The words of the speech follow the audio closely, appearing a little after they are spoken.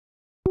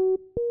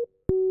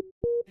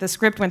the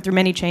script went through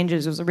many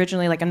changes. It was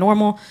originally like a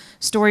normal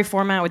story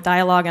format with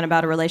dialogue and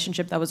about a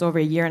relationship that was over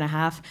a year and a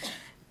half.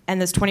 And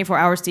this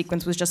 24-hour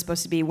sequence was just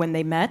supposed to be when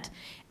they met.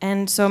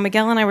 And so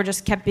Miguel and I were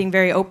just kept being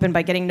very open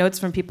by getting notes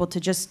from people to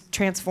just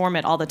transform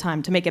it all the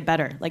time, to make it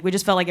better. Like, we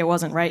just felt like it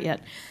wasn't right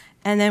yet.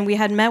 And then we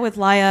had met with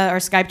Laia, or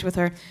Skyped with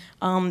her,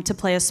 to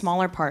play a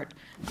smaller part.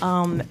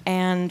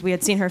 And we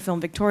had seen her film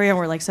Victoria, and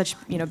we're like such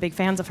big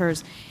fans of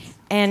hers.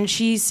 And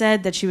she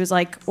said that she was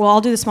like, well,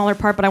 I'll do the smaller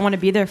part, but I want to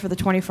be there for the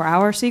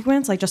 24-hour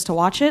sequence, like just to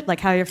watch it, like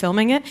how you're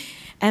filming it.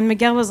 And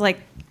Miguel was like,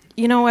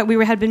 you know what,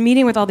 had been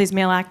meeting with all these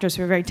male actors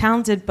who were very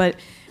talented, but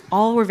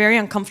all were very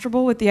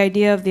uncomfortable with the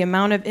idea of the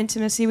amount of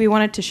intimacy we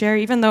wanted to share,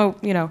 even though,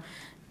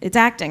 it's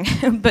acting.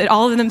 But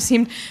all of them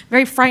seemed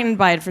very frightened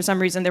by it for some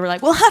reason. They were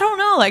like, well, I don't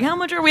know, like, how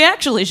much are we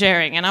actually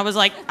sharing? And I was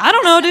like, I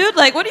don't know, dude,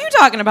 like, what are you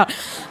talking about?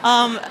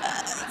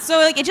 So,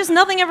 like, it just,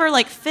 nothing ever,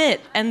 like, fit.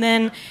 And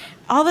then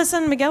all of a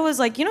sudden, Miguel was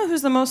like,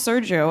 who's the most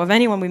Sergio of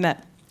anyone we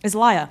met? Is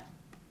Laia.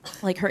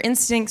 Like, her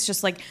instincts,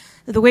 just, like,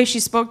 the way she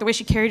spoke, the way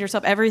she carried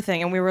herself,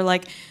 everything. And we were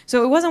like,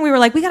 so it wasn't, we were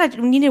like, we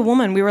need a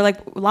woman. We were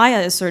like,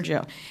 Laia is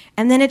Sergio.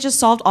 And then it just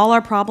solved all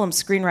our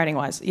problems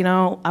screenwriting-wise.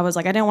 I was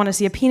like, I didn't want to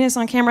see a penis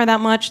on camera that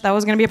much. That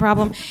was going to be a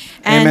problem.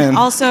 And Amen.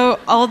 Also,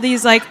 all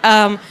these, like,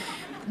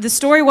 the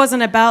story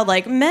wasn't about,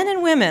 like, men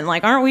and women.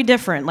 Like, aren't we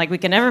different? Like, we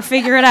can never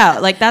figure it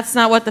out. Like, that's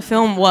not what the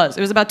film was.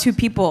 It was about two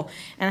people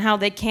and how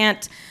they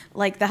can't,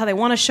 like, how they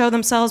want to show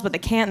themselves, but they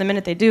can't. And the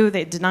minute they do,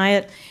 they deny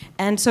it.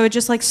 And so it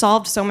just, like,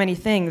 solved so many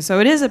things. So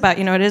it is about,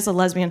 it is a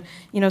lesbian,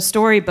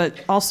 story, but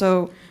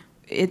also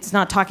it's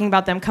not talking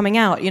about them coming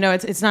out.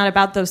 It's not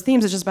about those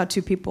themes. It's just about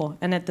two people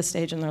and at the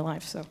stage in their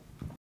life, so.